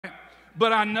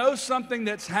But I know something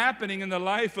that's happening in the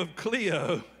life of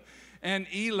Cleo and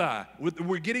Eli.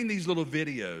 We're getting these little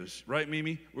videos, right,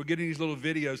 Mimi? We're getting these little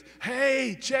videos.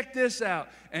 Hey, check this out.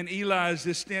 And Eli is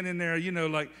just standing there, you know,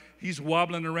 like he's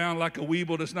wobbling around like a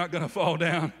weeble that's not going to fall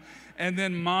down. And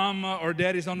then mama or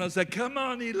daddy's on the other side, come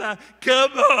on, Eli,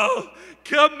 come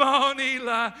on,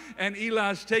 Eli. And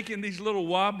Eli's taking these little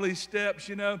wobbly steps,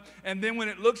 you know. And then when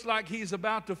it looks like he's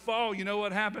about to fall, you know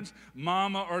what happens?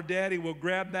 Mama or daddy will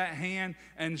grab that hand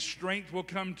and strength will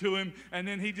come to him. And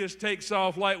then he just takes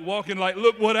off like walking like,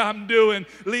 look what I'm doing.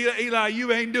 Eli,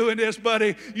 you ain't doing this,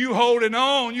 buddy. You holding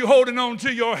on. You holding on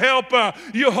to your helper.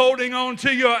 You're holding on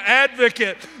to your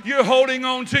advocate. You're holding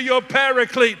on to your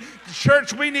paraclete.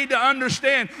 Church, we need to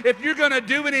understand, if you're going to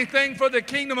do anything for the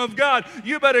kingdom of God,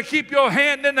 you better keep your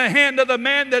hand in the hand of the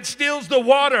man that steals the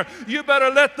water. You better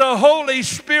let the Holy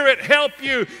Spirit help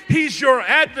you. He's your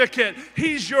advocate.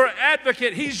 He's your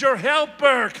advocate. He's your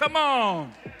helper. Come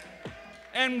on.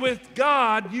 And with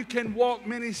God, you can walk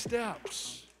many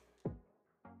steps.